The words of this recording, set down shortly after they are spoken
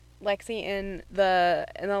Lexi, in the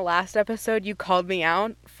last episode, you called me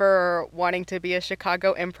out for wanting to be a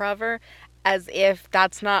Chicago improver, as if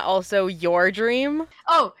that's not also your dream.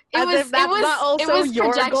 Oh, As if that's not also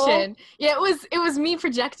your projection. goal. Yeah, it was me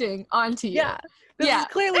projecting onto you. Yeah. This is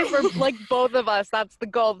clearly for like both of us. That's the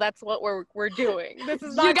goal. That's what we're doing. This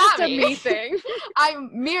is not just a me thing.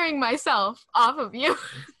 I'm mirroring myself off of you.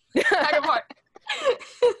 Back apart.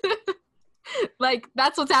 Like,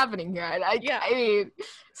 that's what's happening here. I mean,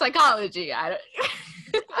 psychology. I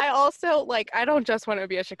also, like, I don't just want to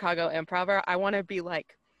be a Chicago improver. I want to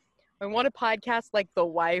podcast like the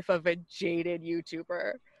wife of a jaded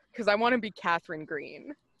YouTuber, because I want to be Catherine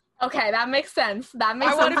Green. Okay, that makes sense. I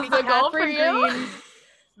want to be the goal for you. Green,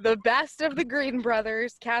 the best of the Green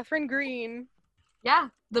brothers, Catherine Green. Yeah,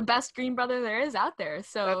 the best Green brother there is out there.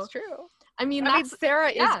 So that's true. I mean,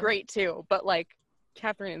 Sarah is great too, but like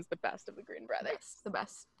Catherine is the best of the Green brothers. The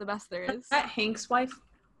best there is. Is that Hank's wife?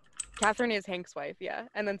 Catherine is Hank's wife, yeah,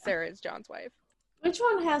 and then Sarah is John's wife. Which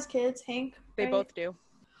one has kids? Hank? They both do.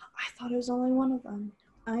 I thought it was only one of them.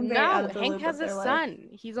 Hank has a son.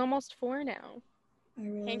 He's almost 4 now.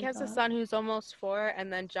 Hank has a son who's almost 4,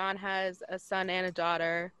 and then John has a son and a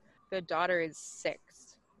daughter. The daughter is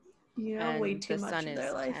 6. You know way too much of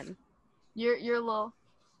their life. 10. You're a little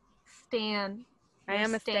stan. I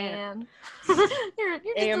am a stan. You're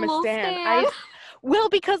just a little stan. Well,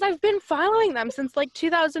 because I've been following them since like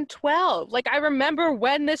 2012. Like, I remember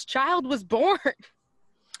when this child was born.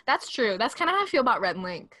 That's true. That's kind of how I feel about Rhett and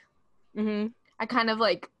Link. Mm-hmm. I kind of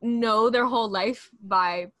like know their whole life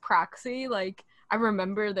by proxy. Like, I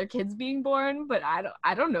remember their kids being born, but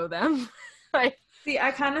I don't know them. Like, see,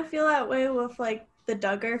 I kind of feel that way with like the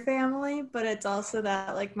Duggar family, but it's also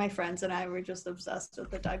that like my friends and I were just obsessed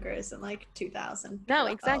with the Duggars in like 2000. No,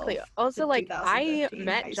 exactly. Also, like, I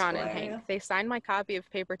met John and Hank. They signed my copy of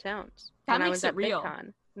Paper Towns when I was at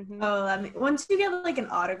VidCon. Mm-hmm. Oh, once you get like an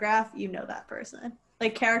autograph, you know that person.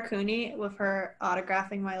 Like Cara Cooney with her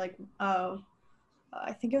autographing my like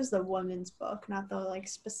I think it was the woman's book, not the like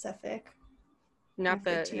specific. Not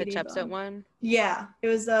the Hatshepsut one? Yeah. It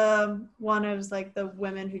was one, it was like the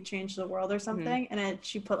women who changed the world or something. Mm-hmm. And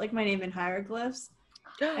she put like my name in hieroglyphs.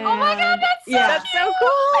 And, oh my god, that's so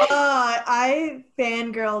cool! I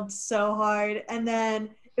fangirled so hard. And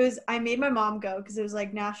then I made my mom go because it was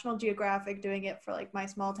like National Geographic doing it for like my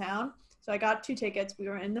small town. So I got 2 tickets. We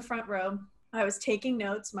were in the front row. I was taking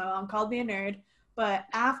notes. My mom called me a nerd. But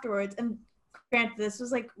afterwards, and granted, this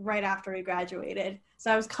was like right after we graduated.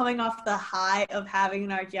 So I was coming off the high of having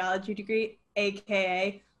an archaeology degree,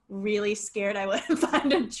 aka really scared I wouldn't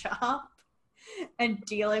find a job and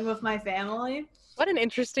dealing with my family. What an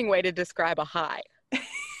interesting way to describe a high.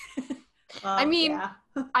 I mean, yeah.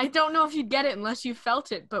 I don't know if you'd get it unless you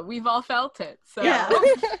felt it, but we've all felt it. So yeah.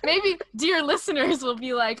 Maybe dear listeners will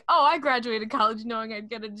be like, oh, I graduated college knowing I'd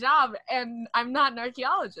get a job, and I'm not an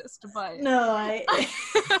archaeologist, but... No,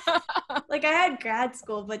 like, I had grad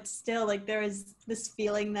school, but still, like, there was this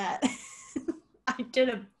feeling that I did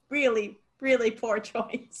a really, really poor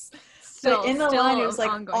choice. But in the line, it was,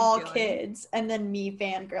 like, all feeling. Kids, and then me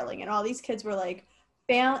fangirling, and all these kids were, like,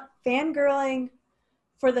 fangirling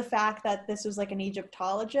for the fact that this was like an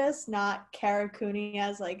Egyptologist, not Cara Cooney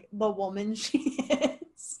as like the woman she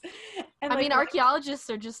is. And, I mean, archaeologists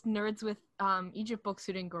are just nerds with Egypt books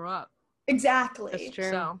who didn't grow up. Exactly. That's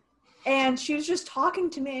true. So. And she was just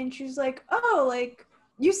talking to me and she was like, oh, like,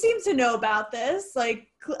 you seem to know about this. Like,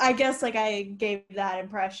 I guess like I gave that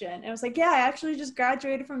impression. And I was like, yeah, I actually just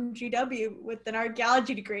graduated from GW with an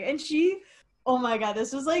archaeology degree. And oh my god,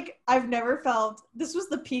 this was like, I've never felt, this was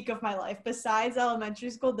the peak of my life. Besides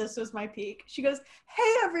elementary school, this was my peak. She goes,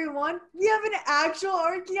 hey everyone, we have an actual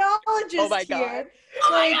archaeologist here. Oh my god.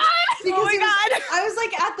 Oh my god. Oh my god. I was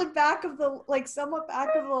like at the back of the, like somewhat back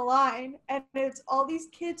of the line, and it's all these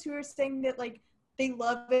kids who are saying that like, they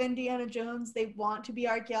love Indiana Jones. They want to be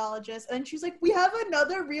archaeologists. And she's like, we have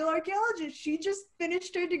another real archaeologist. She just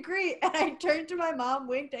finished her degree. And I turned to my mom,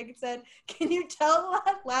 winked, and said, can you tell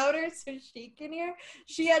that louder so she can hear?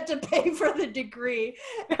 She had to pay for the degree.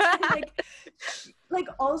 like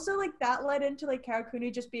also like that led into like Cara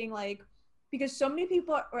Cooney just being like, because so many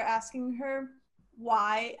people were asking her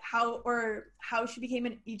how she became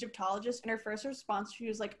an Egyptologist. And her first response, she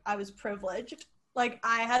was like, I was privileged. Like,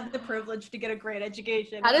 I had the privilege to get a great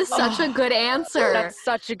education. That is such a good answer. That's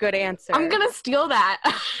such a good answer. I'm going to steal that.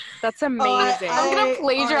 That's amazing. I'm going to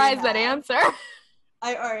plagiarize that answer.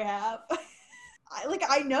 I already have.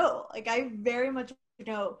 I know. Like, I very much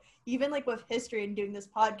know. Even, like, with history and doing this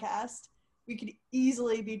podcast, we could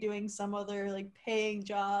easily be doing some other, like, paying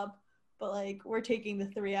job. But, like, we're taking the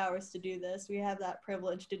 3 hours to do this. We have that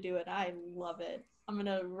privilege to do it. I love it. I'm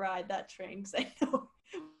gonna ride that train because I know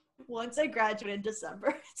once I graduate in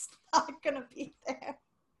December, it's not gonna be there.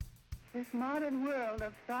 This modern world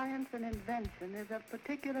of science and invention is of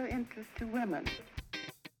particular interest to women.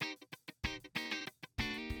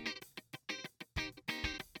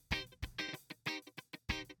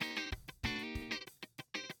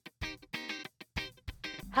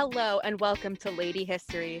 Hello and welcome to Lady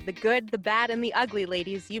History, the good, the bad, and the ugly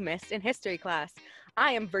ladies you missed in history class.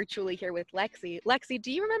 I am virtually here with Lexi. Lexi,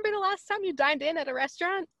 do you remember the last time you dined in at a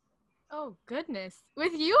restaurant? Oh, goodness.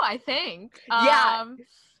 With you, I think. Yeah.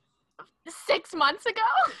 6 months ago?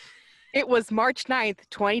 It was March 9th,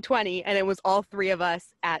 2020, and it was all three of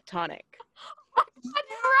us at Tonic. That's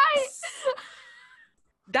right.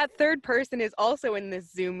 That third person is also in this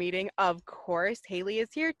Zoom meeting. Of course, Haley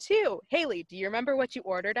is here too. Haley, do you remember what you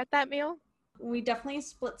ordered at that meal? We definitely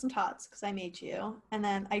split some tots because I made you, and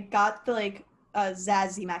then I got the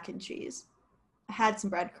Zazzy mac and cheese. I had some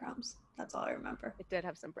breadcrumbs. That's all I remember. It did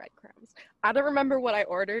have some breadcrumbs. I don't remember what I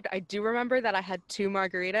ordered. I do remember that I had 2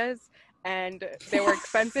 margaritas, and they were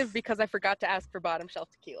expensive because I forgot to ask for bottom shelf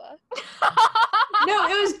tequila. No,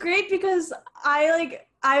 it was great because I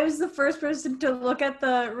was the first person to look at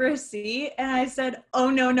the receipt and I said, oh,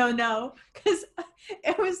 no, because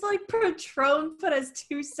it was like Patron put as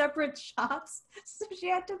 2 separate shots. So she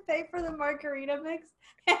had to pay for the margarita mix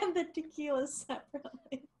and the tequila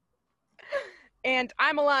separately. And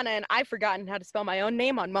I'm Alana, and I've forgotten how to spell my own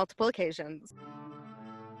name on multiple occasions.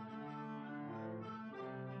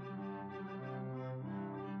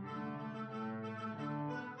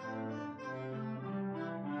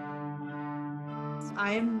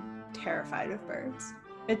 I am terrified of birds.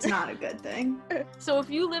 It's not a good thing. So if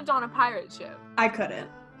you lived on a pirate ship. I couldn't.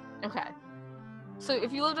 Okay. So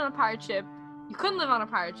if you lived on a pirate ship, you couldn't live on a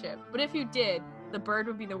pirate ship. But if you did, the bird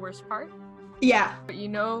would be the worst part. Yeah. But you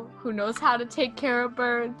know who knows how to take care of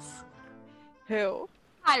birds? Who?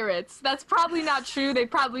 Pirates. That's probably not true. They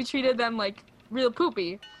probably treated them like real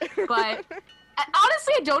poopy. But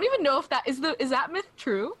honestly, I don't even know if that is that myth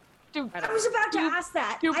true? I was about to ask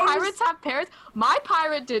that. Do pirates have parrots? My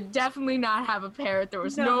pirate did definitely not have a parrot. There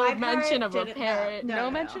was no mention of a parrot. No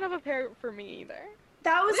mention of a parrot for me either.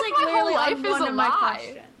 That was What if my whole literally life on is one a of my lie?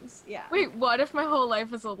 questions. Yeah. Wait, what if my whole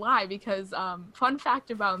life is a lie? Because fun fact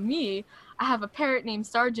about me, I have a parrot named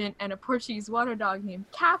Sergeant and a Portuguese water dog named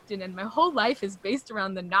Captain, and my whole life is based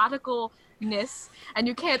around the nauticalness. And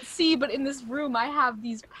you can't see, but in this room I have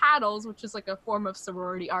these paddles, which is like a form of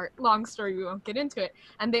sorority art. Long story, we won't get into it.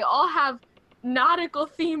 And they all have nautical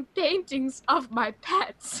themed paintings of my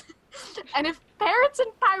pets. And if parrots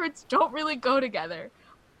and pirates don't really go together,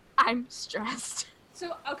 I'm stressed.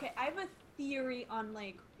 So, okay, I have a theory on,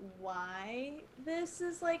 why this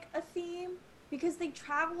is, a theme. Because they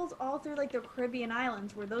traveled all through, the Caribbean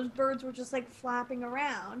islands where those birds were just, flapping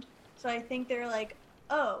around. So I think they're like,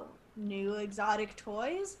 oh, new exotic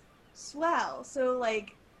toys? Swell. So,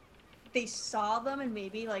 they saw them and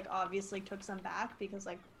maybe, obviously took some back because,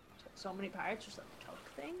 so many pirates just, took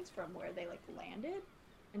things from where they, landed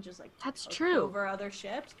and just, That's took true. over other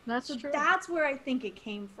ships. That's So true. that's where I think it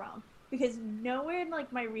came from. Because nowhere in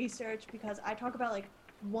my research, because I talk about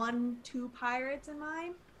 1-2 pirates in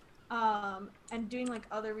mine, and doing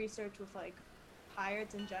other research with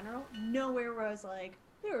pirates in general, nowhere where I was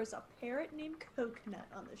there was a parrot named Coconut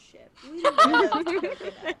on the ship. We love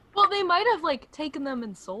Coconut. Well, they might have taken them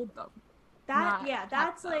and sold them. That Not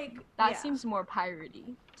that's kept them. yeah. That seems more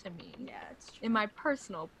piratey to me. Yeah, it's true. In my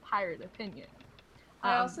personal pirate opinion.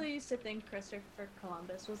 I also used to think Christopher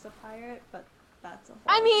Columbus was a pirate, but that's a whole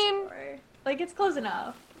I mean- story. It's close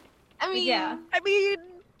enough. I mean, Yeah. I mean,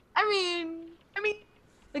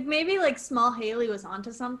 Maybe Small Haley was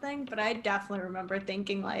onto something, but I definitely remember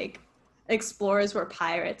thinking explorers were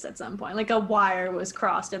pirates at some point. A wire was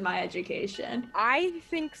crossed in my education. I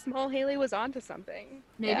think Small Haley was onto something.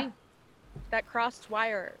 maybe. Yeah. That crossed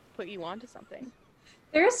wire put you onto something.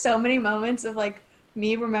 There are so many moments of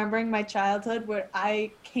me remembering my childhood where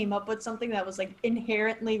I came up with something that was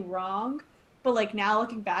inherently wrong, but now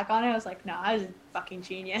looking back on it, I was nah, I was a fucking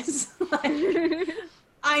genius.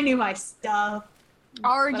 I knew my stuff.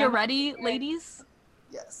 Are But you I'm- ready, ladies?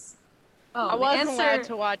 Yes. Oh, I the wasn't answer, allowed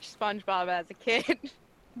to watch SpongeBob as a kid.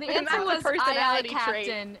 the and answer that's a was personality aye, aye, trait.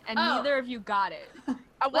 Captain, and Oh. neither of you got it.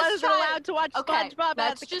 I Let's wasn't try it. allowed to watch Okay, SpongeBob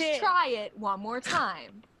let's as a just kid. try it one more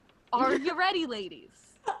time. Are you ready, ladies?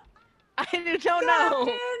 I don't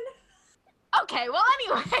know. Okay, well,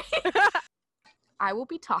 anyway. I will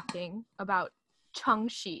be talking about Cheng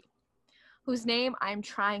Shi, whose name I'm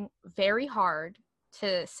trying very hard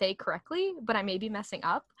to say correctly, but I may be messing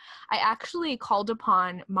up. I actually called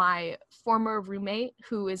upon my former roommate,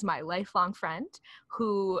 who is my lifelong friend,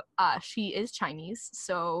 who she is Chinese.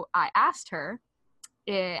 So I asked her,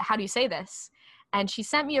 how do you say this? And she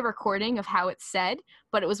sent me a recording of how it's said,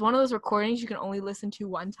 but it was one of those recordings you can only listen to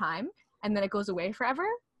one time, and then it goes away forever.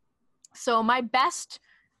 So my best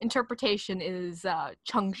interpretation is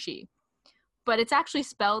Chengxi, but it's actually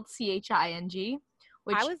spelled Ching,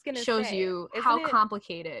 which shows you how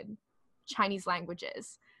complicated Chinese language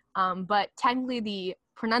is. But technically the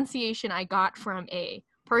pronunciation I got from a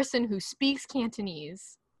person who speaks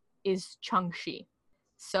Cantonese is Chengxi.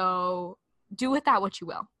 So do with that what you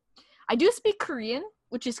will. I do speak Korean,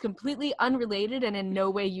 which is completely unrelated and in no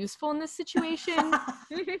way useful in this situation.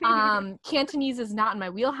 Cantonese is not in my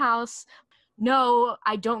wheelhouse. No,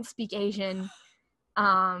 I don't speak Asian.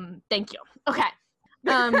 Thank you. Okay.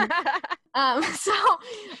 So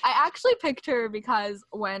I actually picked her because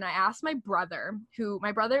when I asked my brother,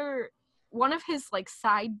 one of his like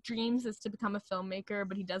side dreams is to become a filmmaker,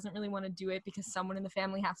 but he doesn't really want to do it because someone in the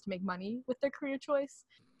family has to make money with their career choice.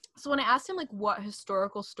 So when I asked him like what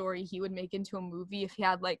historical story he would make into a movie if he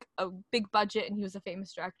had like a big budget and he was a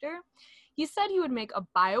famous director, he said he would make a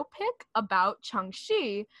biopic about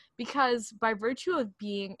Chengxi because by virtue of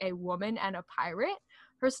being a woman and a pirate,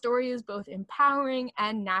 her story is both empowering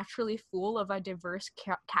and naturally full of a diverse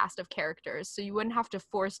cast of characters. So you wouldn't have to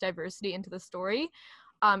force diversity into the story.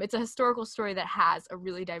 It's a historical story that has a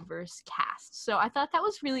really diverse cast. So I thought that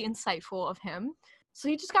was really insightful of him. So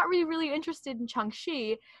he just got really, really interested in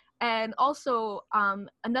Chengxi. And also,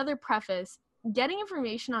 another preface, getting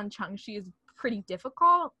information on Chengxi is pretty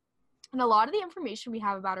difficult. And a lot of the information we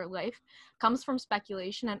have about her life comes from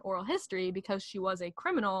speculation and oral history because she was a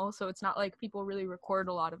criminal. So it's not like people really record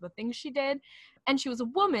a lot of the things she did. And she was a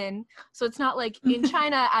woman. So it's not like in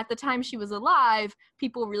China at the time she was alive,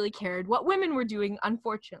 people really cared what women were doing,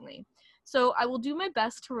 unfortunately. So I will do my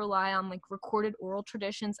best to rely on like recorded oral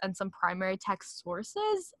traditions and some primary text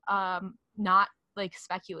sources, not like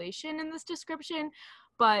speculation in this description.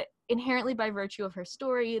 But inherently by virtue of her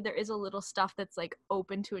story, there is a little stuff that's like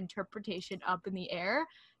open to interpretation up in the air.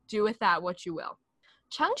 Do with that what you will.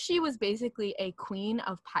 Chengxi was basically a queen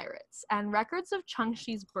of pirates, and records of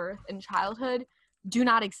Chengxi's birth and childhood do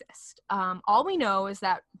not exist. All we know is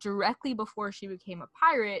that directly before she became a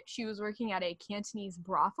pirate, she was working at a Cantonese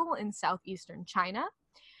brothel in southeastern China.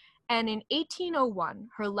 And in 1801,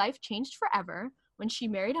 her life changed forever when she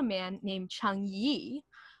married a man named Cheng Yi,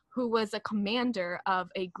 who was a commander of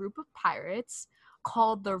a group of pirates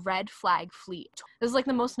called the Red Flag Fleet. It was like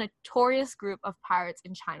the most notorious group of pirates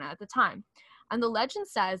in China at the time. And the legend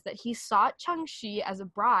says that he sought Chengxi as a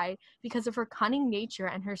bride because of her cunning nature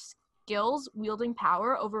and her skills wielding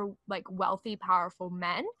power over like wealthy, powerful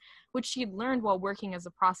men, which she had learned while working as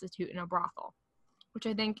a prostitute in a brothel, which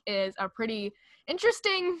I think is a pretty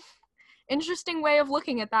interesting way of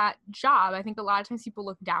looking at that job. I think a lot of times people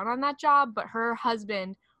look down on that job, but her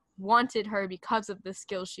husband wanted her because of the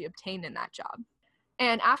skills she obtained in that job.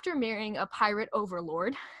 And after marrying a pirate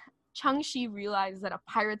overlord, Chengxi realized that a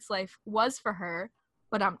pirate's life was for her,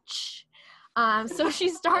 but so she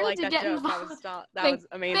started to get involved. That was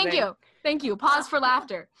amazing. Thank you. Pause for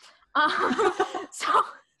laughter. So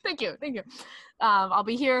thank you. I'll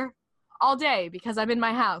be here all day because I'm in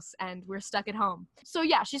my house and we're stuck at home. So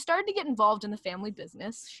yeah, she started to get involved in the family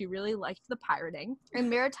business. She really liked the pirating, and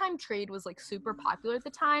maritime trade was like super popular at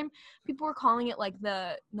the time. People were calling it like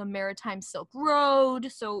the Maritime Silk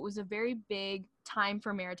Road. So it was a very big time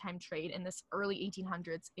for maritime trade in this early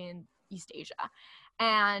 1800s in East Asia.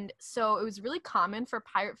 And so it was really common for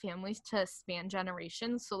pirate families to span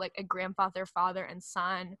generations. So like a grandfather, father, and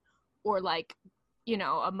son, or like, you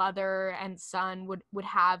know, a mother and son would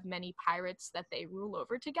have many pirates that they rule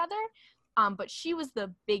over together. But she was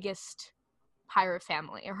the biggest pirate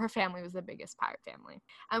family, or her family was the biggest pirate family.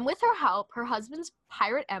 And with her help, her husband's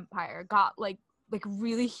pirate empire got like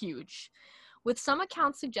really huge, with some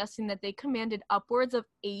accounts suggesting that they commanded upwards of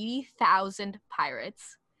 80,000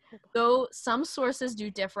 pirates. Though some sources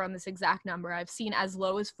do differ on this exact number. I've seen as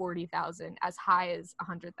low as 40,000, as high as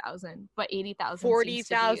 100,000, but 80,000.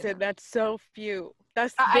 40,000. That's so few.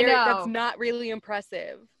 That's not really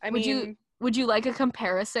impressive. Would you like a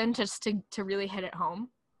comparison just to really hit it home?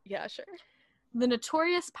 Yeah, sure. The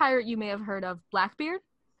notorious pirate you may have heard of, Blackbeard.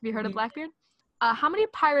 Have you heard of Blackbeard? How many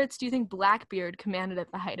pirates do you think Blackbeard commanded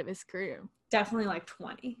at the height of his career? Definitely like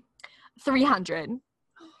 20. 300.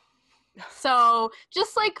 So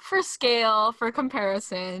just like for scale, for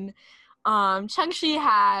comparison, Chengxi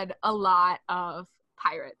had a lot of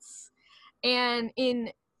pirates. And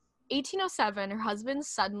in 1807, her husband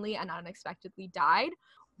suddenly and unexpectedly died.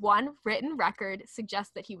 One written record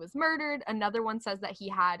suggests that he was murdered. Another one says that he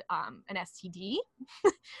had an STD.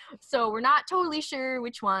 So we're not totally sure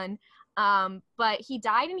which one. But he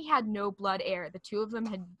died and he had no blood heir. The two of them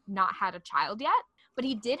had not had a child yet. But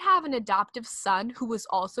he did have an adoptive son who was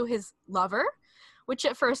also his lover, which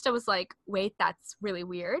at first I was like, wait, that's really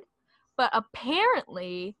weird. But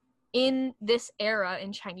apparently in this era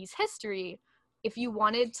in Chinese history, if you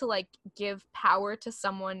wanted to like give power to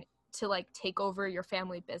someone to like take over your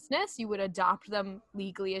family business, you would adopt them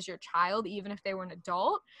legally as your child, even if they were an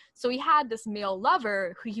adult. So he had this male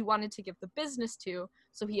lover who he wanted to give the business to,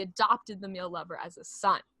 so he adopted the male lover as a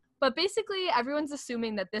son. But basically, everyone's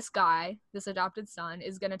assuming that this guy, this adopted son,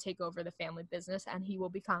 is going to take over the family business and he will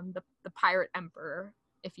become the pirate emperor,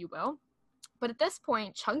 if you will. But at this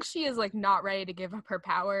point, Changxi is like not ready to give up her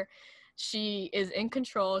power. She is in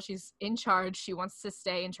control. She's in charge. She wants to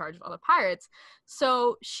stay in charge of all the pirates.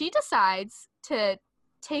 So she decides to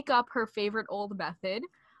take up her favorite old method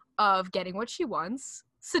of getting what she wants,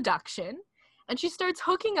 seduction. And she starts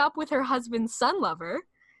hooking up with her husband's son lover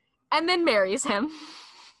and then marries him.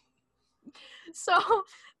 So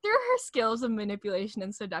through her skills of manipulation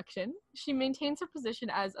and seduction, she maintains her position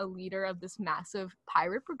as a leader of this massive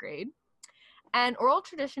pirate brigade. And oral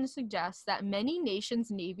tradition suggests that many nations'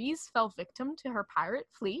 navies fell victim to her pirate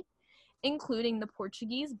fleet, including the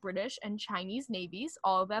Portuguese, British, and Chinese navies.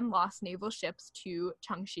 All of them lost naval ships to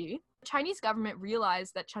Changxi. The Chinese government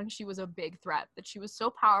realized that Changxi was a big threat, that she was so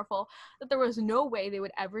powerful that there was no way they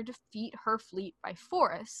would ever defeat her fleet by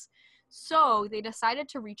force. So they decided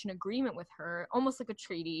to reach an agreement with her, almost like a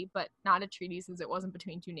treaty, but not a treaty since it wasn't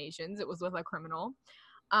between two nations. It was with a criminal.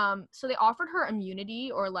 So they offered her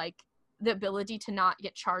immunity, or like the ability to not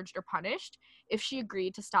get charged or punished, if she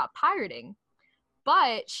agreed to stop pirating.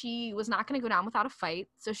 But she was not going to go down without a fight,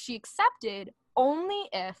 so she accepted only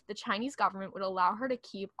if the Chinese government would allow her to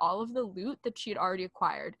keep all of the loot that she had already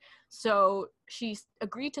acquired. So she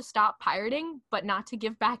agreed to stop pirating, but not to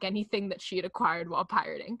give back anything that she had acquired while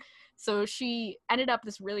pirating. So she ended up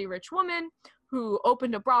this really rich woman who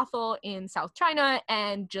opened a brothel in South China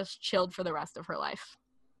and just chilled for the rest of her life.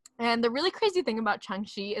 And the really crazy thing about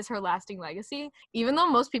Changxi is her lasting legacy. Even though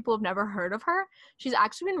most people have never heard of her, she's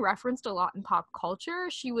actually been referenced a lot in pop culture.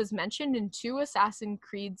 She was mentioned in 2 Assassin's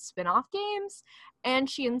Creed spin-off games, and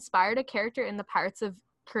she inspired a character in the Pirates of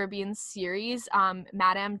Caribbean series,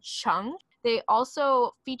 Madame Chung. They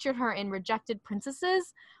also featured her in Rejected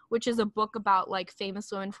Princesses, which is a book about like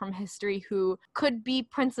famous women from history who could be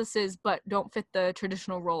princesses but don't fit the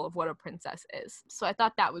traditional role of what a princess is. So I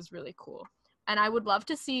thought that was really cool. And I would love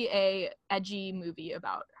to see a edgy movie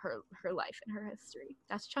about her life and her history.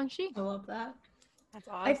 That's Changxi. I love that. That's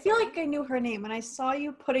awesome. I feel like I knew her name, and I saw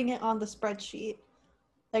you putting it on the spreadsheet.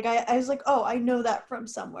 Like, I was like, oh, I know that from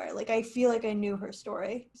somewhere. Like, I feel like I knew her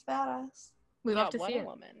story. It's badass. We love to what see a it.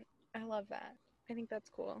 woman. I love that. I think that's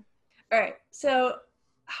cool. All right, so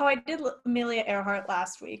how I did Amelia Earhart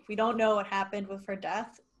last week, we don't know what happened with her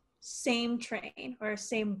death. Same train, or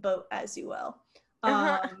same boat, as you will.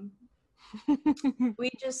 I'm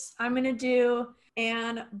gonna do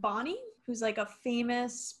Anne Bonny, who's like a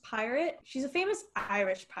famous pirate. She's a famous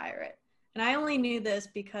Irish pirate. And I only knew this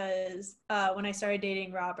because when I started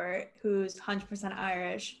dating Robert, who's 100%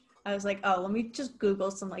 Irish, I was like, oh, let me just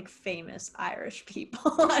Google some like famous Irish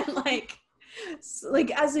people and like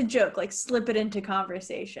as a joke, like slip it into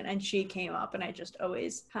conversation. And she came up, and I just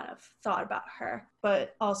always kind of thought about her.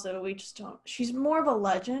 But also, we just don't. She's more of a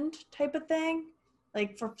legend type of thing.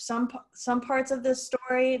 Like for some parts of this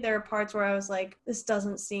story, there are parts where I was like, this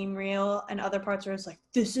doesn't seem real, and other parts where it's like,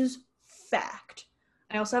 this is fact.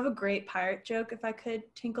 I also have a great pirate joke if I could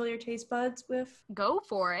tinkle your taste buds with. Go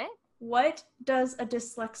for it. What does a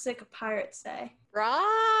dyslexic pirate say?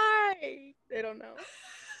 Right. They don't know.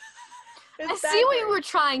 I see what you were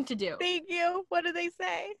trying to do. Thank you. What do they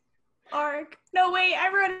say? Arg. No, wait, I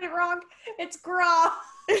wrote it wrong. It's gra.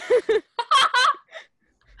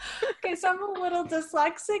 Okay, so I'm a little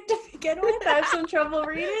dyslexic to begin with. I have some trouble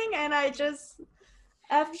reading, and I just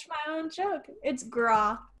effed my own joke. It's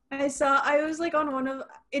gra. I was like on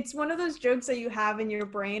it's one of those jokes that you have in your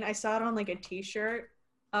brain. I saw it on like a t-shirt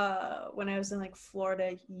when I was in like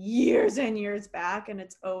Florida years and years back, and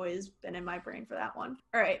it's always been in my brain for that one.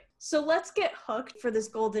 All right, so let's get hooked for this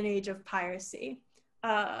golden age of piracy.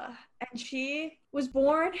 And she was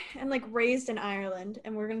born and like raised in Ireland,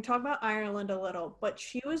 and we're going to talk about Ireland a little, but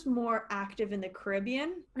she was more active in the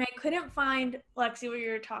Caribbean. And I couldn't find, Lexi, what you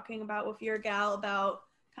were talking about with your gal about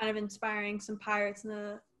kind of inspiring some pirates in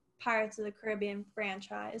the Pirates of the Caribbean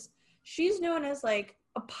franchise. She's known as like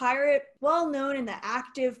a pirate well known in the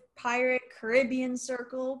active pirate Caribbean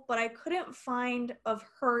circle, but I couldn't find of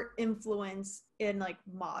her influence in like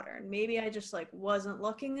modern. Maybe I just like wasn't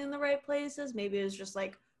looking in the right places. Maybe it was just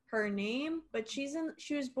like her name, but she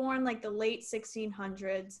was born like the late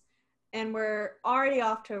 1600s, and we're already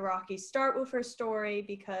off to a rocky start with her story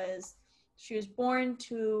because she was born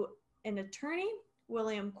to an attorney,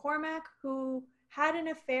 William Cormac, who had an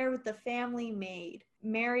affair with the family maid,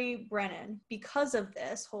 Mary Brennan. Because of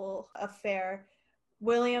this whole affair,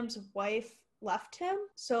 William's wife left him.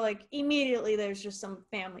 So like immediately there's just some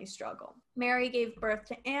family struggle. Mary gave birth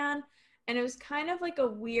to Anne, and it was kind of like a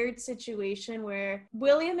weird situation where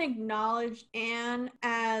William acknowledged Anne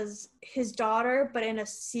as his daughter, but in a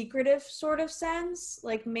secretive sort of sense.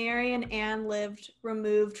 Like Mary and Anne lived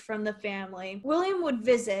removed from the family. William would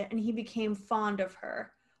visit and he became fond of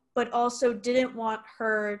her, but also didn't want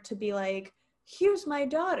her to be like, here's my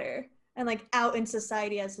daughter, and like out in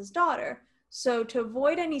society as his daughter. So to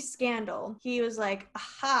avoid any scandal, he was like,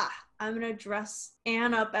 aha, I'm going to dress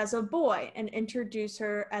Anne up as a boy and introduce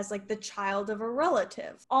her as like the child of a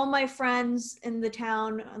relative. All my friends in the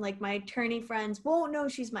town, like my attorney friends, won't know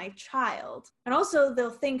she's my child. And also they'll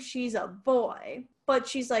think she's a boy, but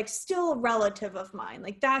she's like still a relative of mine.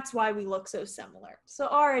 Like that's why we look so similar. So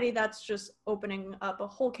already that's just opening up a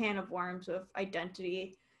whole can of worms with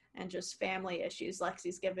identity and just family issues.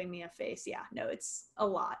 Lexi's giving me a face. Yeah, no, it's a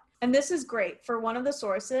lot. And this is great. For one of the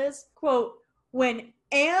sources, quote, when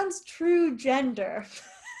Anne's true gender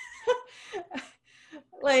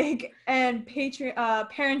and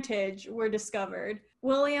parentage were discovered,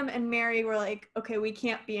 William and Mary were like, okay, we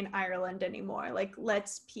can't be in Ireland anymore. Like,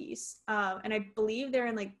 let's peace. And I believe they're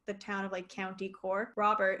in like the town of like County Cork.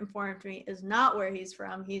 Robert informed me is not where he's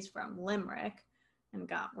from. He's from Limerick, and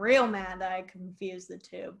got real mad that I confused the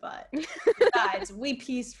two. But besides, we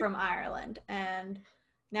peaced from Ireland. And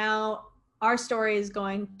now our story is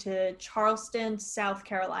going to Charleston, South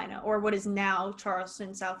Carolina, or what is now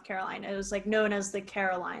Charleston, South Carolina. It was like known as the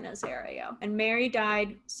Carolinas area. And Mary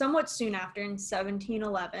died somewhat soon after in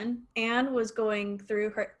 1711. Anne was going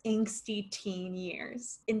through her angsty teen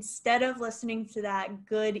years. Instead of listening to that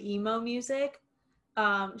good emo music,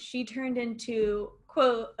 she turned into,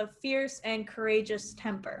 quote, a fierce and courageous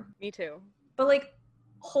temper. Me too. But like,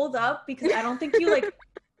 hold up, because I don't think you like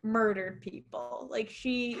murdered people. Like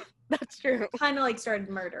she That's true. kind of like started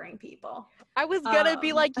murdering people. I was gonna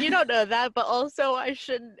be like, you don't know that, but also I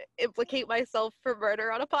shouldn't implicate myself for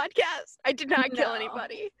murder on a podcast. I did not kill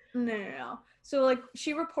anybody. No. So like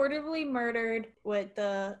she reportedly murdered what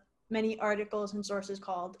the many articles and sources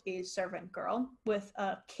called a servant girl with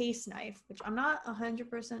a case knife, which I'm not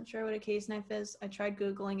 100% sure what a case knife is. I tried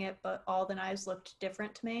Googling it, but all the knives looked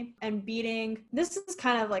different to me. And beating, this is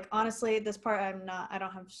kind of like, honestly, this part I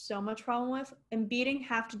don't have so much problem with, and beating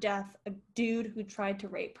half to death a dude who tried to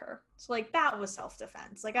rape her. So like that was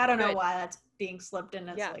self-defense. Like I don't know why that's being slipped in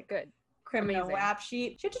as like good criminal Amazing. rap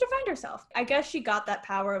sheet. She had to defend herself. I guess she got that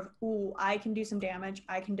power of, ooh, I can do some damage.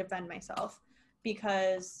 I can defend myself,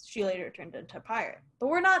 because she later turned into a pirate. But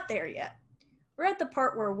we're not there yet. We're at the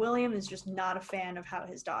part where William is just not a fan of how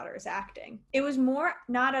his daughter is acting. It was more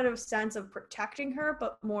not out of sense of protecting her,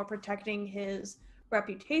 but more protecting his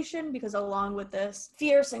reputation, because along with this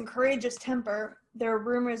fierce and courageous temper, there are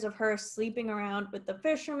rumors of her sleeping around with the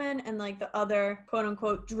fishermen and like the other quote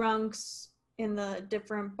unquote drunks in the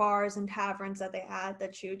different bars and taverns that they had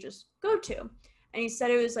that she would just go to. And he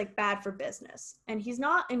said it was like bad for business. And he's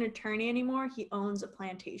not an attorney anymore. He owns a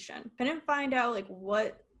plantation. Couldn't find out like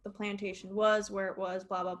what the plantation was, where it was,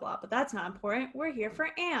 blah, blah, blah. But that's not important. We're here for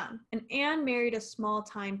Anne. And Anne married a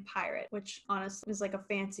small-time pirate, which honestly is like a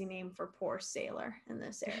fancy name for poor sailor in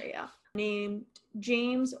this area, named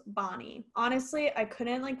James Bonney. Honestly, I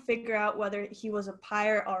couldn't like figure out whether he was a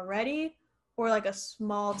pirate already or like a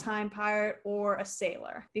small-time pirate or a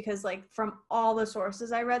sailor, because like from all the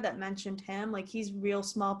sources I read that mentioned him, like he's real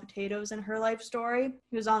small potatoes in her life story.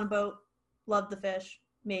 He was on a boat, loved the fish,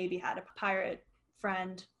 maybe had a pirate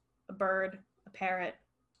friend, a bird, a parrot,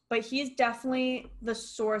 but he's definitely the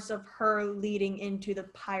source of her leading into the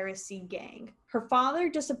piracy gang. Her father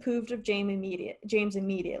disapproved of James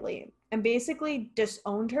immediately and basically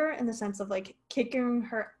disowned her in the sense of like kicking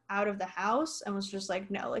her out of the house, and was just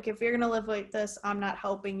like, no, like if you're gonna live like this, I'm not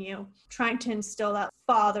helping you. Trying to instill that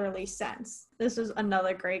fatherly sense. This is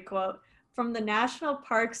another great quote from the National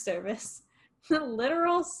Park Service. The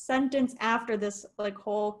literal sentence after this like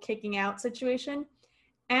whole kicking out situation: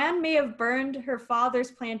 Anne may have burned her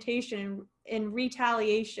father's plantation in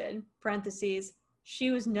retaliation, parentheses,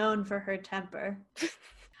 she was known for her temper.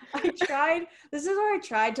 This is where I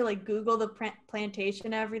tried to like Google the plantation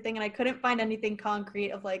and everything, and I couldn't find anything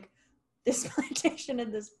concrete of like this plantation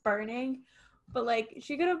and this burning. But like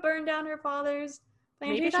she could have burned down her father's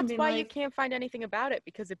plantation. Maybe that's being why like, you can't find anything about it,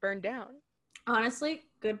 because it burned down. Honestly,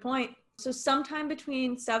 good point. So sometime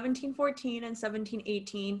between 1714 and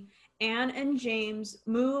 1718, Anne and James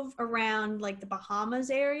move around like the Bahamas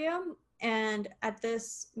area. And at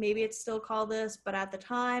this, maybe it's still called this, but at the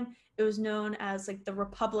time it was known as like the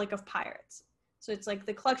Republic of Pirates. So it's like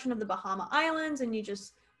the collection of the Bahama Islands, and you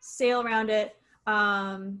just sail around it.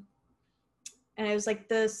 And it was like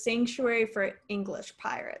the sanctuary for English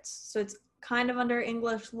pirates. So it's kind of under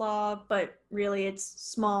English law, but really it's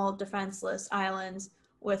small defenseless islands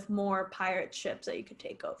with more pirate ships that you could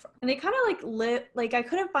take over. And they kind of like live, like I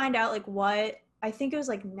couldn't find out like what, I think it was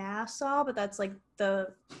like Nassau, but that's like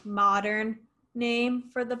the modern name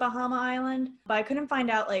for the Bahama Island. But I couldn't find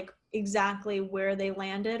out like exactly where they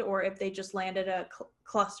landed or if they just landed a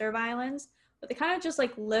cluster of islands. But they kind of just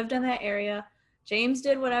like lived in that area. James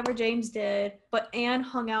did whatever James did, but Anne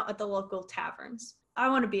hung out at the local taverns. I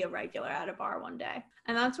want to be a regular at a bar one day.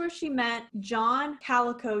 And that's where she met John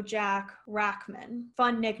Calico Jack Rackman.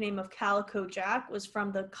 Fun nickname of Calico Jack was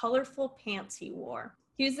from the colorful pants he wore.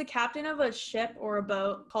 He was the captain of a ship or a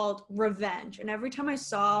boat called Revenge. And every time I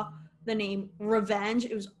saw the name Revenge,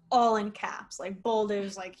 it was all in caps, like bold. It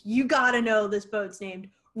was like, you gotta know this boat's named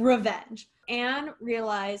Revenge. Anne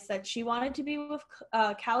realized that she wanted to be with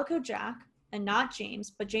Calico Jack and not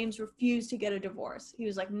James, but James refused to get a divorce. He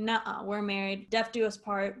was like, nuh-uh, we're married, death do us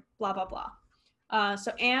part, blah, blah, blah.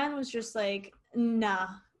 So Anne was just like, nah,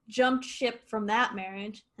 jumped ship from that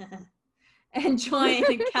marriage and joined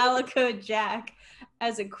Calico Jack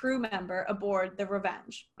as a crew member aboard the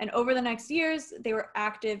Revenge. And over the next years, they were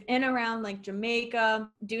active in around like Jamaica,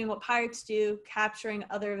 doing what pirates do, capturing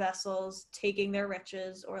other vessels, taking their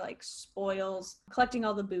riches or like spoils, collecting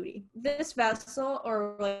all the booty. This vessel,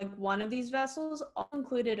 or like one of these vessels, all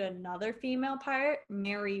included another female pirate,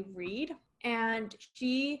 Mary Read, and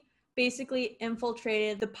she basically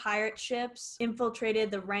infiltrated the pirate ships, infiltrated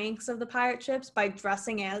the ranks of the pirate ships by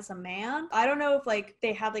dressing as a man. I don't know if like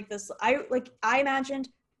they had like this, I imagined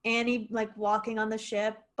Annie like walking on the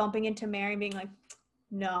ship, bumping into Mary being like,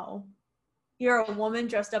 no, you're a woman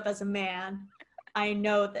dressed up as a man. I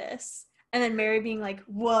know this. And then Mary being like,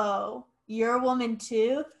 whoa, you're a woman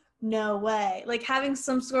too? No way. Like having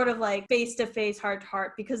some sort of like face-to-face,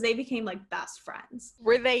 heart-to-heart, because they became like best friends.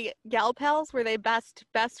 Were they gal pals? Were they best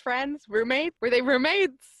friends? Roommates? Were they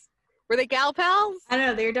roommates? Were they gal pals? I don't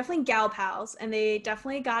know. They were definitely gal pals, and they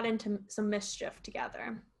definitely got into some mischief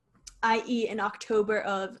together, i.e. in October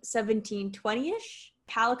of 1720-ish.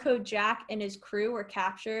 Calico Jack and his crew were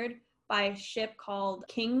captured by a ship called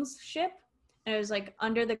King's Ship. And it was like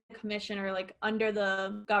under the commission or like under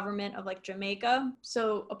the government of like Jamaica.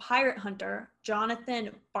 So a pirate hunter,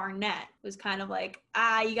 Jonathan Barnett, was kind of like,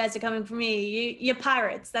 you guys are coming for me. You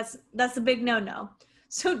pirates. That's a big no-no.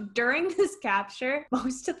 So during this capture,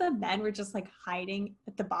 most of the men were just like hiding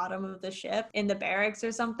at the bottom of the ship in the barracks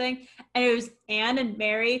or something. And it was Anne and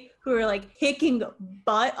Mary who were like kicking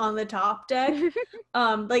butt on the top deck.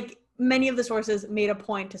 Like many of the sources made a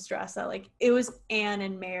point to stress that like it was Anne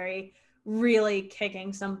and Mary really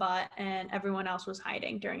kicking some butt and everyone else was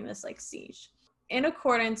hiding during this like siege. In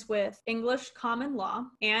accordance with English common law,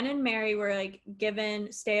 Anne and Mary were like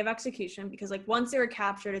given stay of execution because like once they were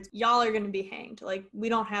captured, it's y'all are going to be hanged. Like we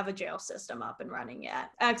don't have a jail system up and running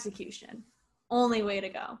yet. Execution, only way to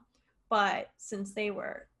go. But since they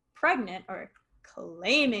were pregnant or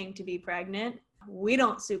claiming to be pregnant, we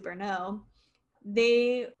don't super know,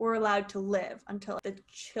 they were allowed to live until the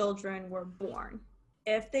children were born.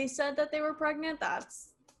 If they said that they were pregnant,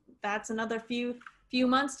 that's another few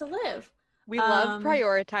months to live. We love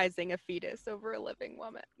prioritizing a fetus over a living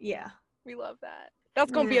woman. Yeah. We love that.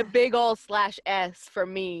 That's going to be a big ol' /S for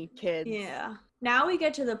me, kids. Yeah. Now we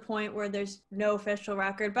get to the point where there's no official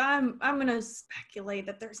record, but I'm going to speculate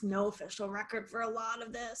that there's no official record for a lot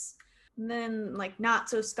of this. And then, like, not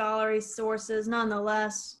so scholarly sources,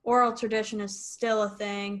 nonetheless, oral tradition is still a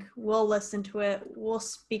thing. We'll listen to it. We'll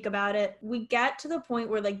speak about it. We get to the point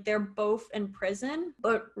where, like, they're both in prison,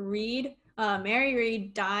 but Mary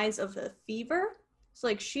Read dies of a fever. So,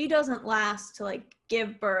 like, she doesn't last to, like,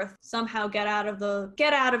 give birth, somehow get out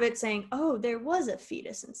of it saying, oh, there was a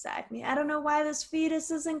fetus inside me. I don't know why this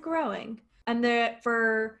fetus isn't growing. And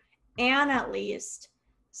for Anne, at least,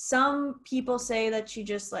 some people say that she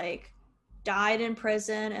just, like, died in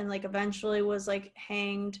prison and like eventually was like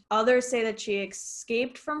hanged. Others say that she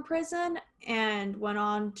escaped from prison and went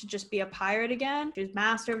on to just be a pirate again. She was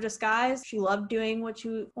master of disguise. She loved doing what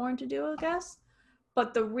she wanted to do, I guess.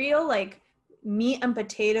 But the real like meat and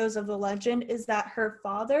potatoes of the legend is that her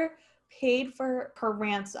father paid for her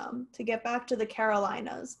ransom to get back to the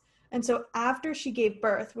Carolinas. And so after she gave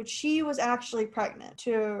birth, which she was actually pregnant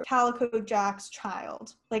to Calico Jack's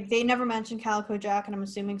child, like they never mentioned Calico Jack, and I'm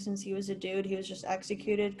assuming since he was a dude, he was just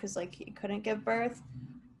executed because like he couldn't give birth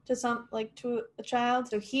to a child.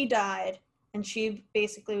 So he died, and she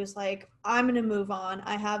basically was like, I'm gonna move on.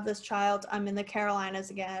 I have this child. I'm in the Carolinas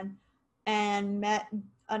again, and met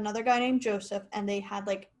another guy named Joseph, and they had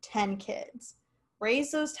like 10 kids.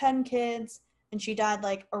 Raised those 10 kids, and she died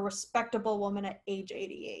like a respectable woman at age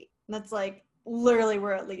 88. And that's like literally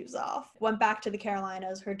where it leaves off. Went back to the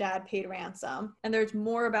Carolinas, her dad paid ransom, and there's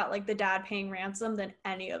more about like the dad paying ransom than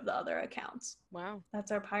any of the other accounts. Wow.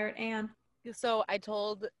 That's our pirate Anne. So I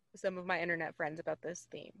told some of my internet friends about this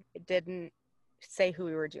theme. It didn't say who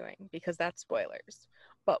we were doing because that's spoilers.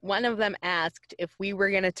 But one of them asked if we were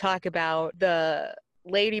going to talk about the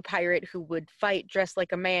lady pirate who would fight dressed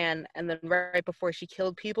like a man, and then right before she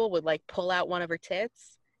killed people would like pull out one of her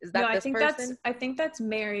tits. Is that this person? I think that's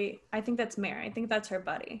Mary. I think that's her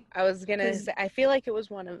buddy. I was gonna say, I feel like it was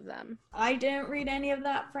one of them. I didn't read any of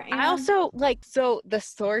that for Anne. I also so the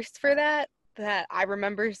source for that I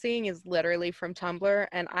remember seeing is literally from Tumblr,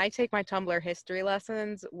 and I take my Tumblr history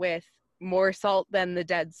lessons with more salt than the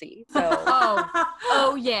Dead Sea. So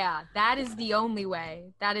oh yeah, that is the only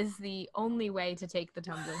way. That is the only way to take the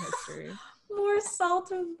Tumblr history. More salt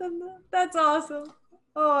than that. That's awesome.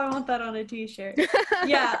 Oh, I want that on a t-shirt.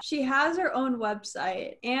 Yeah, she has her own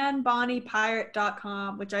website,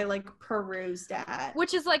 AnneBonnyPirate.com, which I like perused at.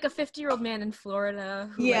 Which is like a 50-year-old man in Florida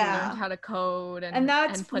who like, learned how to code and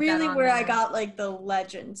that's and put really that on where there. I got like the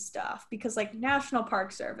legend stuff, because like National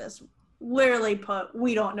Park Service literally put,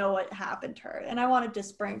 we don't know what happened to her, and I wanted to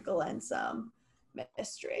sprinkle in some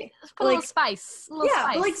mystery. Put a little spice.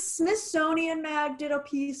 But like Smithsonian Mag did a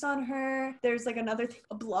piece on her. There's like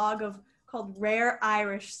a blog called Rare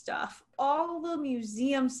Irish Stuff. All the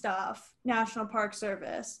museum stuff, National Park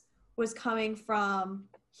Service, was coming from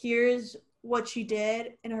here's what she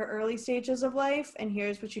did in her early stages of life, and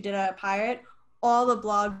here's what she did as a pirate. All the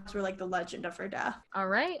blogs were like the legend of her death. All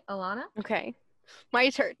right, Alana. Okay. My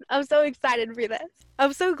turn. I'm so excited for this.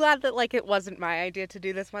 I'm so glad that like it wasn't my idea to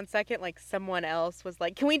do this 1 second. Like someone else was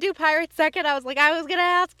like, can we do Pirates second? I was like, I was going to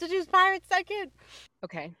ask to do Pirates second.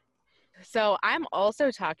 Okay. So I'm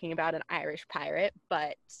also talking about an Irish pirate,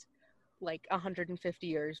 but like 150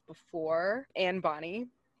 years before Anne Bonny.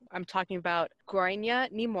 I'm talking about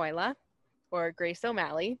Gráinne Ní Moilla, or Grace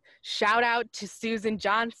O'Malley. Shout out to Susan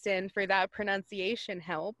Johnston for that pronunciation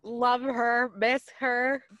help. Love her, miss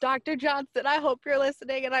her. Dr. Johnston, I hope you're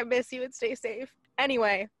listening, and I miss you, and stay safe.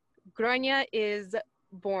 Anyway, Gráinne is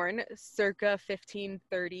born circa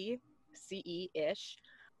 1530 CE-ish,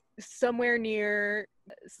 somewhere near,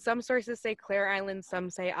 some sources say Clare Island, some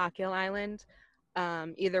say Achill Island.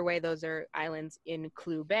 Either way, those are islands in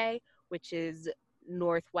Clew Bay, which is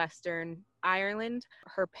northwestern Ireland.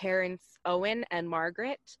 Her parents, Owen and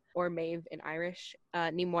Margaret, or Maeve in Irish,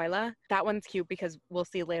 Ní Moilla. That one's cute because we'll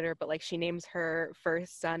see later, but like she names her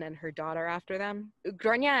first son and her daughter after them.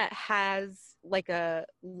 Gráinne has like a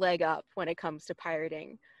leg up when it comes to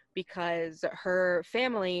pirating because her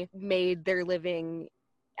family made their living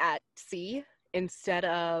at sea instead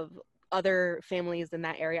of other families in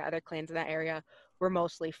that area, other clans in that area were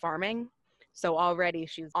mostly farming. So already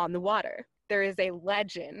she's on the water. There is a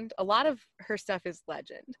legend, a lot of her stuff is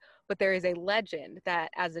legend, but there is a legend that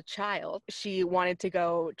as a child, she wanted to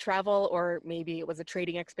go travel, or maybe it was a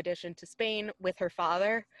trading expedition to Spain with her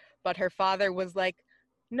father, but her father was like,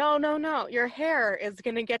 no, your hair is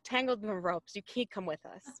going to get tangled in the ropes. You can't come with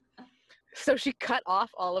us. So she cut off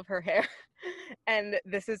all of her hair. And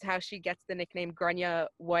this is how she gets the nickname Gráinne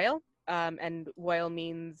Mhoill. And Mhoill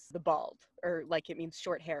means the bald, or like it means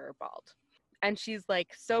short hair or bald. And she's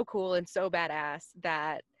like so cool and so badass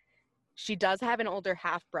that she does have an older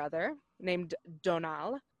half brother named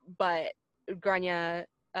Donal, but Gráinne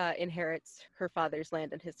inherits her father's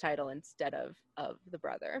land and his title instead of the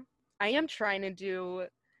brother. I am trying to do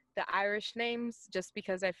the Irish names just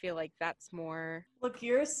because I feel like that's more. Look,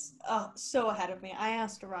 you're so ahead of me. I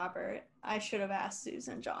asked Robert. I should have asked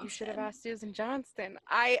Susan Johnston. You should have asked Susan Johnston.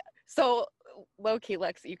 So low-key,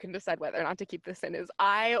 Lex, you can decide whether or not to keep this in, is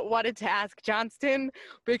I wanted to ask Johnston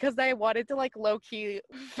because I wanted to like low-key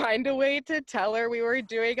find a way to tell her we were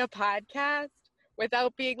doing a podcast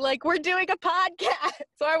without being like, we're doing a podcast.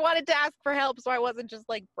 So I wanted to ask for help so I wasn't just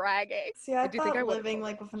like bragging. See, I thought living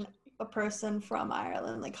like with a person from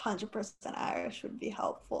Ireland, like 100% Irish, would be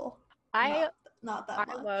helpful. not that I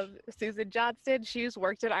much. love Susan Johnston. She's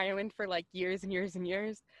worked in Ireland for like years and years and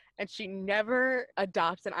years, and she never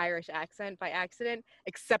adopts an Irish accent by accident,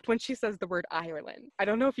 except when she says the word Ireland. I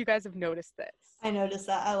don't know if you guys have noticed this. I noticed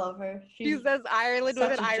that. I love her. She She's says Ireland with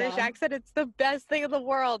such an a Irish gem. accent. It's the best thing in the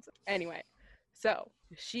world. Anyway, so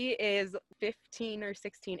she is 15 or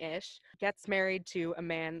 16-ish, gets married to a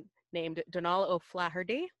man named Donal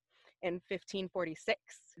O'Flaherty in 1546.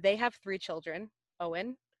 They have 3 children,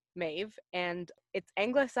 Owen, Maeve, and it's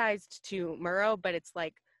anglicized to Murrow, but it's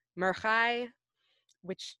like Murchai,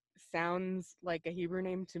 which sounds like a Hebrew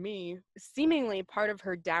name to me. Seemingly part of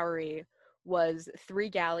her dowry was 3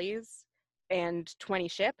 galleys and 20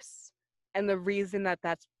 ships. And the reason that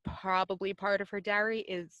that's probably part of her dowry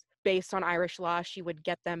is based on Irish law. She would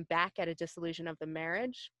get them back at a dissolution of the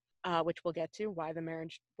marriage, which we'll get to, why the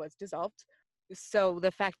marriage was dissolved. So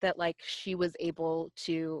the fact that like she was able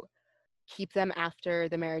to keep them after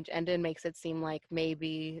the marriage ended makes it seem like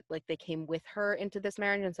maybe like they came with her into this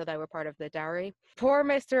marriage and so they were part of the dowry. Poor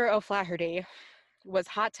Mr. O'Flaherty was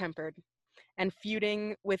hot-tempered and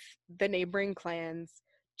feuding with the neighboring clans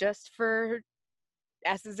just for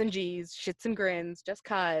S's and G's, shits and grins, just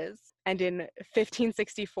cause. And in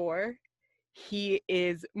 1564, he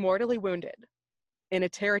is mortally wounded in a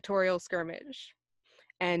territorial skirmish,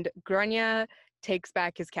 and Grania takes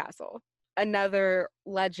back his castle. Another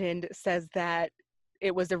legend says that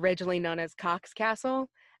it was originally known as Cox Castle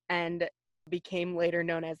and became later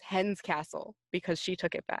known as Hen's Castle because she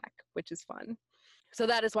took it back, which is fun. So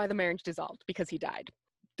that is why the marriage dissolved, because he died.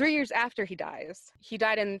 3 years after he died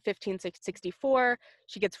in 1564.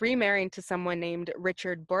 She gets remarried to someone named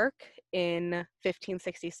Richard Burke in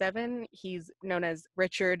 1567. He's known as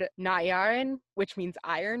Richard Naiaran, which means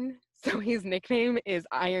iron. So his nickname is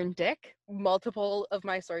Iron Dick. Multiple of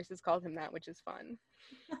my sources called him that, which is fun.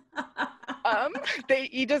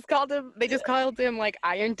 They just called him like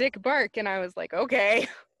Iron Dick Burke, and I was like, okay,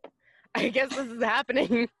 I guess this is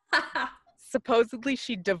happening. Supposedly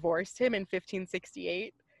she divorced him in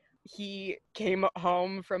 1568. He came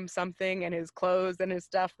home from something and his clothes and his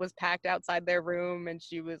stuff was packed outside their room, and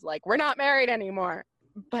she was like, we're not married anymore.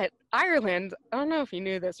 But Ireland, I don't know if you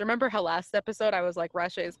knew this. Remember how last episode I was like,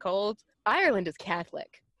 Russia is cold? Ireland is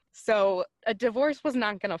Catholic. So a divorce was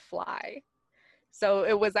not going to fly. So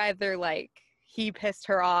it was either like he pissed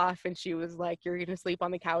her off and she was like, you're going to sleep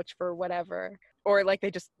on the couch for whatever. Or like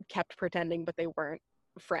they just kept pretending, but they weren't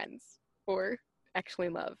friends or actually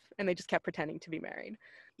in love. And they just kept pretending to be married.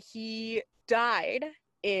 He died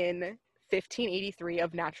in 1583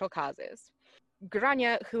 of natural causes.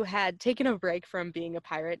 Grania, who had taken a break from being a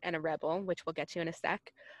pirate and a rebel, which we'll get to in a sec,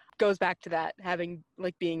 goes back to that, having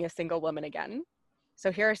like being a single woman again.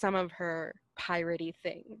 So here are some of her piratey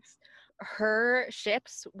things. Her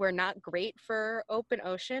ships were not great for open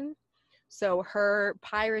ocean. So her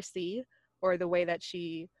piracy, or the way that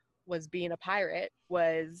she was being a pirate,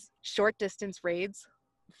 was short distance raids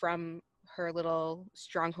from her little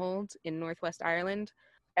stronghold in Northwest Ireland.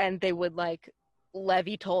 And they would like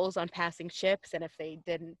levy tolls on passing ships, and if they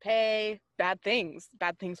didn't pay, bad things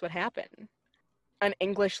would happen. An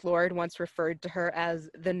English lord once referred to her as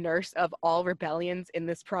the nurse of all rebellions in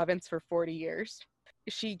this province for 40 years.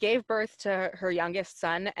 She gave birth to her youngest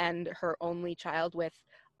son and her only child with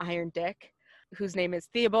Iron Dick, whose name is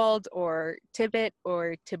Theobald or Tibbet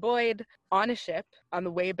or Tiboid, on a ship on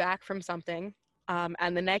the way back from something.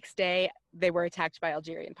 And the next day, they were attacked by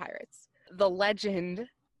Algerian pirates. The legend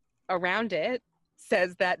around it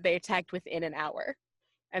says that they attacked within an hour.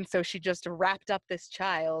 And so she just wrapped up this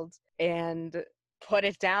child and put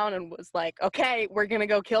it down and was like, okay, we're going to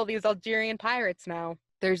go kill these Algerian pirates now.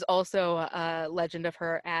 There's also a legend of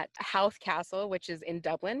her at Howth Castle, which is in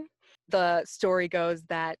Dublin. The story goes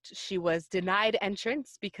that she was denied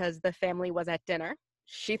entrance because the family was at dinner.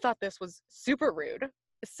 She thought this was super rude.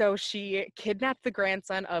 So she kidnapped the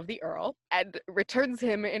grandson of the Earl and returns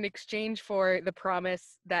him in exchange for the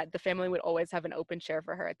promise that the family would always have an open chair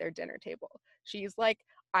for her at their dinner table. She's like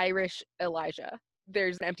Irish Elijah.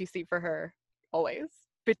 There's an empty seat for her always.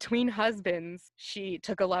 Between husbands, she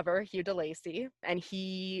took a lover, Hugh de Lacy, and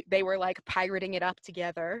they were like pirating it up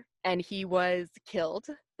together, and he was killed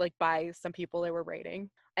like by some people they were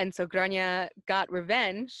raiding. And so Grania got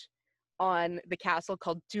revenge on the castle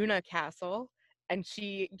called Duna Castle, and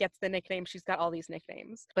she gets the nickname. She's got all these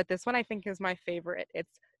nicknames, but this one I think is my favorite.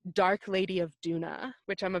 It's Dark Lady of Duna,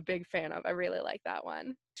 which I'm a big fan of. I really like that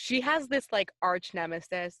one. She has this like arch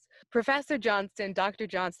nemesis. Professor Johnston, Dr.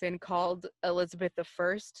 Johnston, called Elizabeth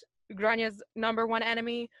I Grania's number one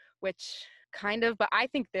enemy, which kind of, but I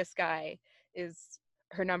think this guy is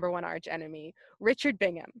her number one arch enemy. Richard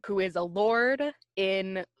Bingham, who is a lord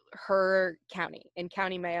in her county. In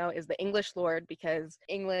County Mayo is the English lord, because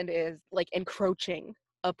England is like encroaching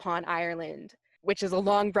upon Ireland, which is a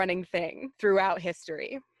long-running thing throughout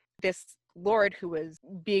history. This lord, who was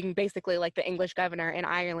being basically like the English governor in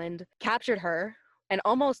Ireland, captured her and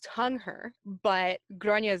almost hung her. But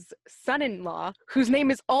Gronya's son-in-law, whose name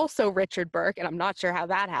is also Richard Burke, and I'm not sure how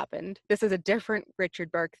that happened. This is a different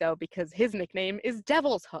Richard Burke, though, because his nickname is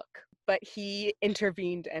Devil's Hook. But he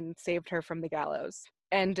intervened and saved her from the gallows.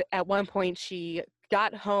 And at one point she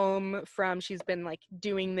got home from, she's been like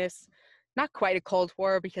doing this, not quite a Cold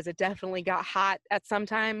War, because it definitely got hot at some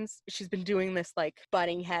times. She's been doing this like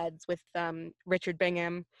butting heads with Richard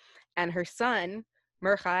Bingham, and her son,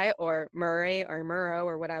 Murchai, or Murray, or Murrow,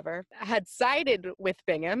 or whatever, had sided with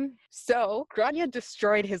Bingham. So Grania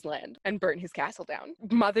destroyed his land and burnt his castle down.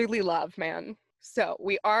 Motherly love, man. So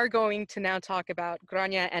we are going to now talk about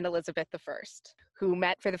Grania and Elizabeth I, who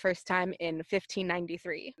met for the first time in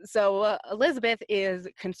 1593. So Elizabeth is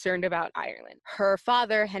concerned about Ireland. Her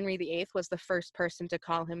father, Henry VIII, was the first person to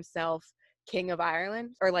call himself King of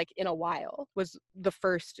Ireland, or like in a while, was the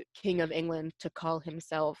first King of England to call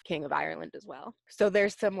himself King of Ireland as well. So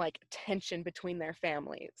there's some like tension between their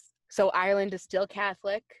families. So Ireland is still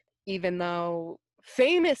Catholic, even though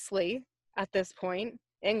famously at this point,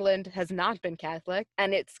 England has not been Catholic,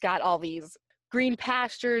 and it's got all these green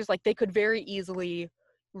pastures. Like they could very easily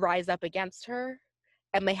rise up against her.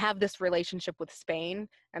 And they have this relationship with Spain,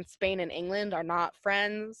 and Spain and England are not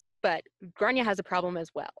friends. But Grania has a problem as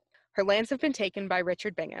well. Her lands have been taken by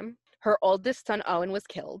Richard Bingham. Her oldest son, Owen, was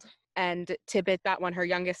killed. And Tibbet, that one, her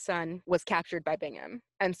youngest son, was captured by Bingham.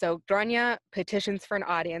 And so Grania petitions for an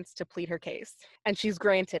audience to plead her case. And she's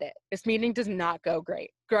granted it. This meeting does not go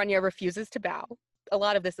great. Grania refuses to bow. A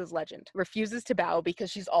lot of this is legend. Refuses to bow because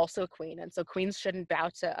she's also a queen, and so queens shouldn't bow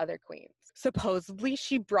to other queens. Supposedly,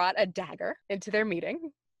 she brought a dagger into their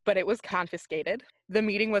meeting, but it was confiscated. The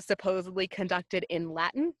meeting was supposedly conducted in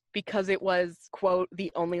Latin because it was, quote,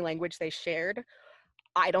 the only language they shared.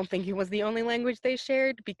 I don't think it was the only language they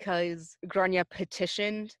shared, because Grania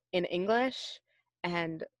petitioned in English,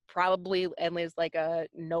 and is like a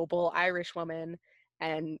noble Irish woman,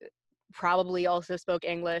 and probably also spoke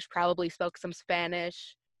English, probably spoke some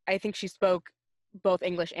Spanish. I think she spoke both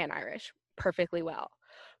English and Irish perfectly well.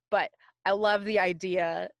 But I love the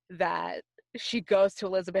idea that she goes to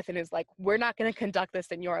Elizabeth and is like, we're not going to conduct this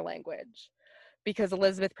in your language, because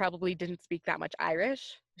Elizabeth probably didn't speak that much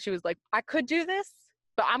Irish. She was like, I could do this,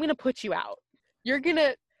 but I'm going to put you out.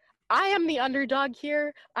 I am the underdog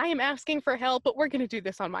here. I am asking for help, but we're going to do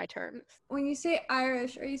this on my terms. When you say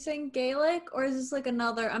Irish, are you saying Gaelic, or is this like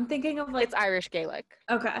another? I'm thinking of like. It's Irish Gaelic.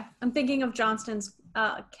 Okay. I'm thinking of Johnston's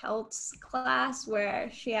Celts class, where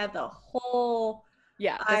she had the whole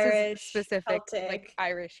Irish specific Celtic like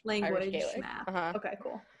Irish language Irish Gaelic. map. Uh-huh. Okay,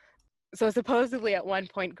 cool. So supposedly at one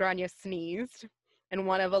point, Grania sneezed, and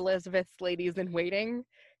one of Elizabeth's ladies in waiting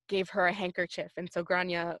gave her a handkerchief. And so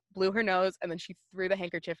Grania blew her nose, and then she threw the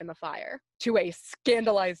handkerchief in the fire, to a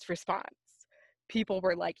scandalized response. People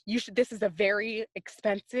were like, this is a very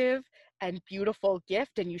expensive and beautiful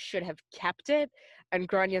gift, and you should have kept it. And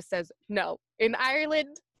Grania says, no, in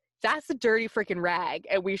Ireland, that's a dirty freaking rag,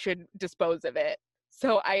 and we should dispose of it.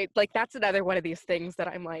 So that's another one of these things that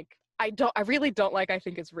I'm like, I really don't like. I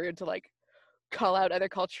think it's rude to like call out other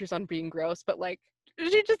cultures on being gross, but like,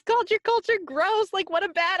 she just called your culture gross. Like, what a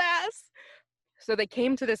badass. So they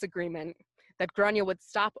came to this agreement that Grania would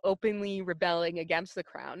stop openly rebelling against the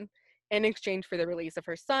crown in exchange for the release of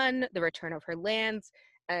her son, the return of her lands,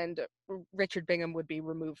 and Richard Bingham would be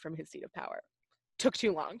removed from his seat of power. Took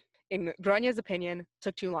too long. In Grania's opinion,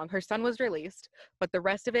 took too long. Her son was released, but the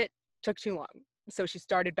rest of it took too long. So she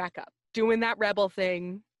started back up, doing that rebel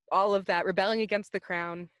thing, all of that, rebelling against the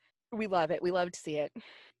crown. We love it. We love to see it.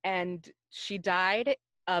 And she died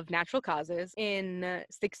of natural causes in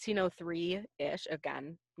 1603-ish.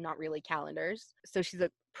 Again, not really calendars. So she's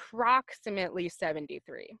approximately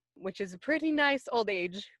 73, which is a pretty nice old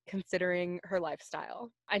age considering her lifestyle.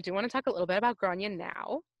 I do want to talk a little bit about Grania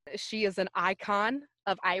now. She is an icon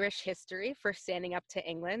of Irish history for standing up to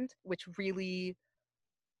England, which really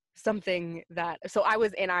something that, so I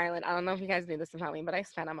was in Ireland. I don't know if you guys knew this about me, but I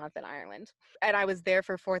spent a month in Ireland, and I was there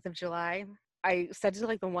for 4th of July. I said to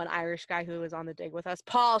like the one Irish guy who was on the dig with us,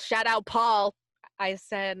 Paul, shout out Paul. I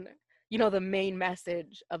said, the main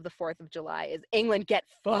message of the 4th of July is England get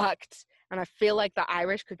fucked. And I feel like the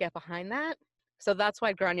Irish could get behind that. So that's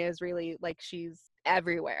why Grania is really like, she's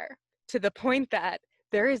everywhere, to the point that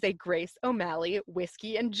there is a Grace O'Malley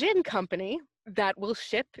whiskey and gin company that will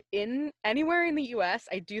ship in anywhere in the US.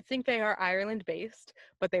 I do think they are Ireland based,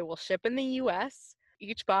 but they will ship in the US.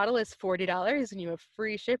 Each bottle is $40 and you have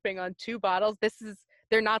free shipping on 2 bottles.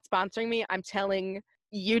 They're not sponsoring me. I'm telling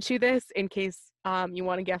you to this in case you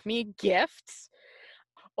want to give me gifts,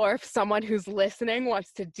 or if someone who's listening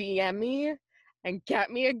wants to DM me and get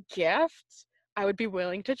me a gift, I would be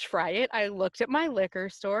willing to try it. I looked at my liquor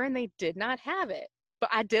store and they did not have it, but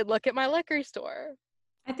I did look at my liquor store.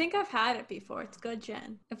 I think I've had it before. It's good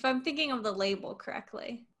gin. If I'm thinking of the label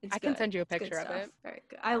correctly, it's I can good. send you a It's good picture of stuff. it. Very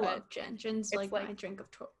good. I But love gin. Gin's it's like my like- drink of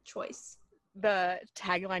choice. The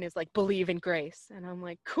tagline is like, believe in grace. And I'm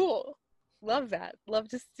like, cool. Love that. Love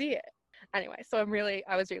to see it. Anyway, so I was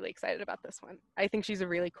really excited about this one. I think she's a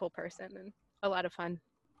really cool person and a lot of fun.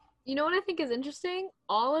 You know what I think is interesting?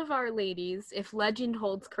 All of our ladies, if legend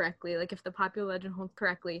holds correctly, like if the popular legend holds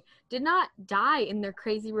correctly, did not die in their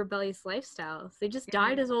crazy rebellious lifestyles. They just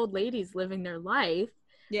died as old ladies living their life.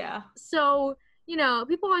 Yeah. So, you know,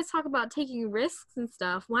 people always talk about taking risks and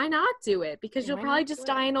stuff. Why not do it? Because you'll Why probably not just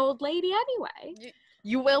do it? die an old lady anyway.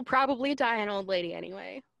 You will probably die an old lady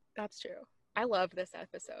anyway. That's true. I love this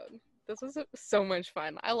episode. This was so much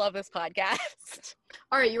fun. I love this podcast.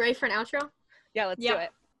 All right, you ready for an outro? Yeah, let's do Yeah.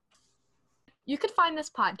 it. You could find this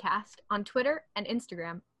podcast on Twitter and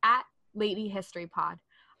Instagram at Lady History Pod.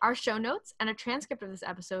 Our show notes and a transcript of this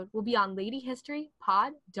episode will be on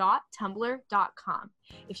ladyhistorypod.tumblr.com.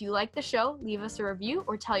 If you like the show, leave us a review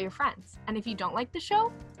or tell your friends. And if you don't like the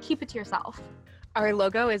show, keep it to yourself. Our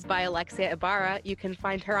logo is by Alexia Ibarra. You can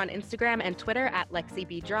find her on Instagram and Twitter at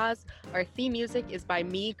LexiBDraws. Our theme music is by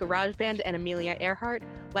me, GarageBand, and Amelia Earhart.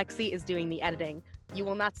 Lexi is doing the editing. You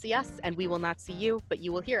will not see us, and we will not see you, but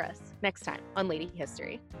you will hear us next time on Lady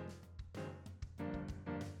History.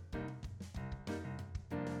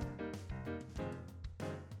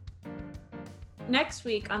 Next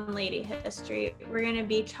week on Lady History, we're going to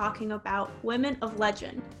be talking about women of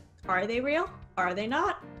legend. Are they real? Are they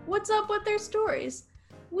not? What's up with their stories?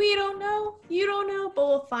 We don't know. You don't know, but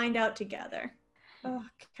we'll find out together. Oh,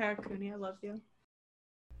 Karakuni, I love you.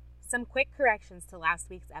 Some quick corrections to last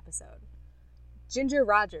week's episode. Ginger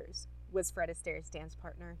Rogers was Fred Astaire's dance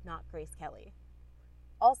partner, not Grace Kelly.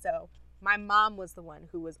 Also, my mom was the one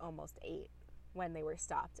who was almost 8 when they were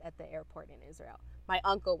stopped at the airport in Israel. My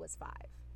uncle was 5.